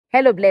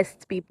Hello,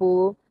 blessed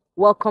people.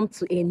 Welcome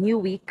to a new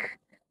week.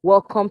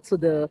 Welcome to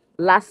the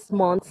last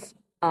month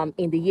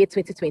in the year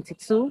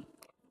 2022.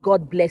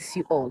 God bless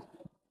you all.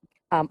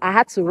 I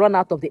had to run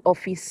out of the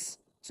office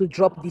to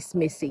drop this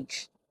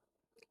message.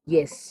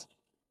 Yes.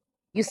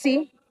 You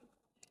see,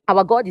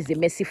 our God is a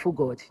merciful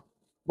God,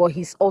 but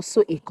He's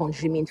also a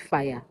consuming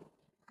fire.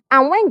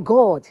 And when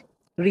God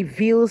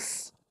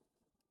reveals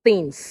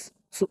things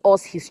to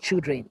us, His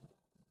children,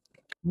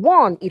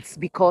 one, it's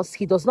because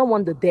He does not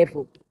want the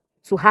devil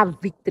to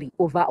have victory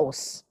over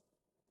us.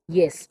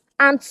 Yes.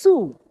 And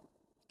two,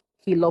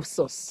 He loves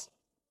us.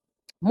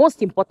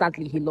 Most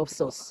importantly, He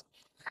loves us.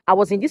 I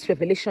was in this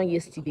revelation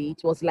yesterday.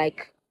 It was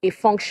like a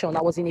function.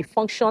 I was in a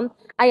function.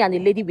 I and a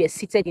lady were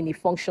seated in a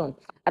function.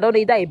 I don't know,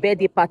 either a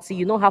birthday party.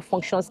 You know how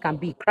functions can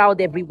be,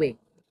 crowd everywhere.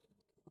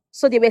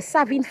 So they were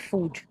serving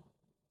food.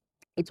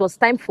 It was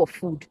time for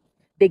food.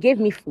 They gave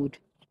me food,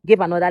 gave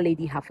another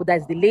lady her food.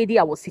 That's the lady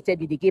I was seated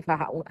with. They gave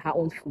her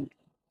own food.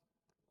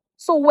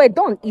 So we're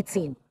done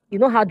eating. You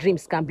know how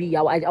dreams can be. We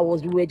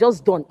were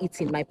just done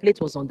eating. My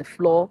plate was on the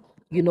floor,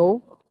 you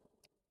know.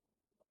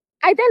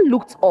 I then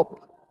looked up.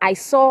 I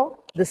saw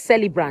the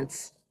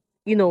celebrants,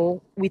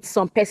 with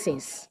some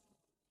persons.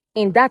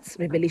 In that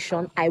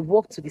revelation, I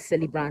walked to the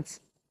celebrant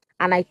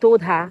and I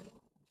told her,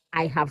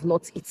 I have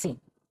not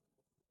eaten.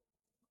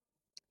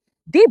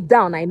 Deep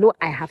down, I know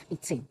I have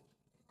eaten.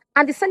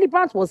 And the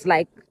celebrant was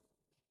like,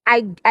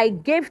 I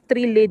gave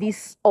three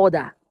ladies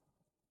order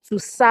to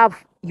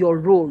serve your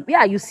role. Where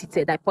are you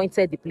seated? I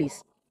pointed the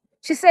place.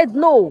 She said,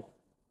 no,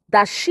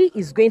 that she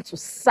is going to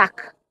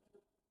sack.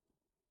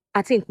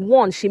 I think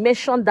one, she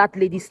mentioned that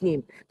lady's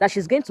name, that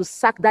she's going to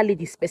sack that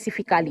lady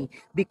specifically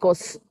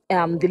because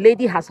the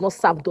lady has not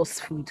served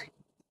us food.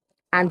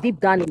 And deep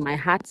down in my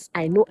heart,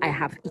 I know I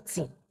have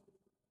eaten.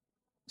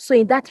 So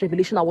in that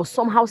revelation, I was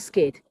somehow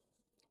scared.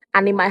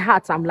 And in my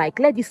heart, I'm like,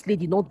 let this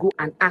lady not go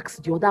and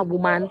ask the other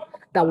woman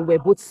that we were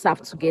both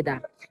served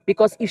together.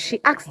 Because if she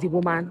asks the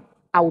woman,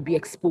 I will be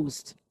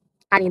exposed.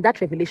 And in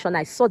that revelation,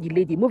 I saw the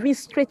lady moving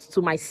straight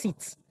to my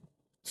seat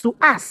to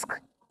ask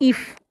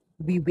if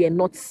we were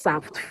not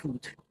served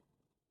food.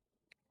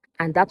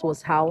 And that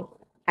was how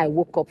I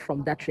woke up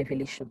from that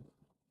revelation.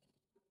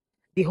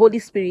 The Holy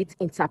Spirit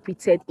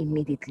interpreted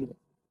immediately.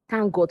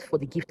 Thank God for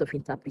the gift of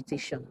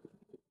interpretation.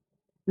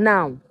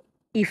 Now,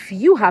 if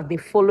you have been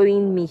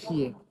following me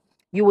here,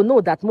 you will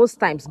know that most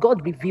times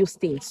God reveals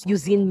things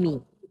using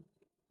me.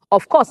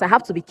 Of course, I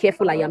have to be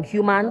careful. I am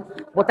human,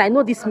 but I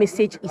know this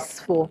message is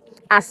for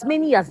as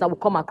many as that will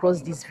come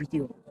across this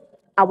video.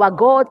 Our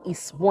God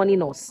is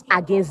warning us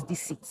against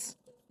deceit.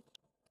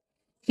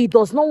 He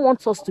does not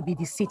want us to be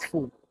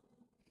deceitful.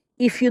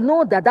 If you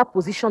know that that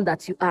position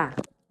that you are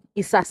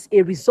is as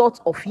a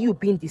result of you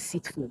being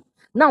deceitful.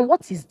 Now,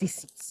 what is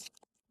deceit?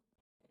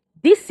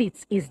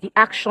 Deceit is the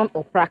action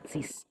or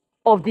practice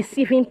of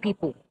deceiving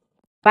people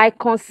by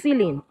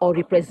concealing or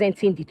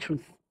representing the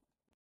truth.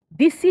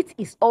 Deceit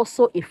is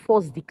also a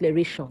false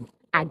declaration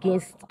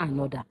against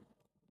another.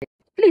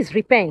 Please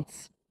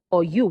repent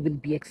or you will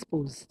be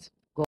exposed.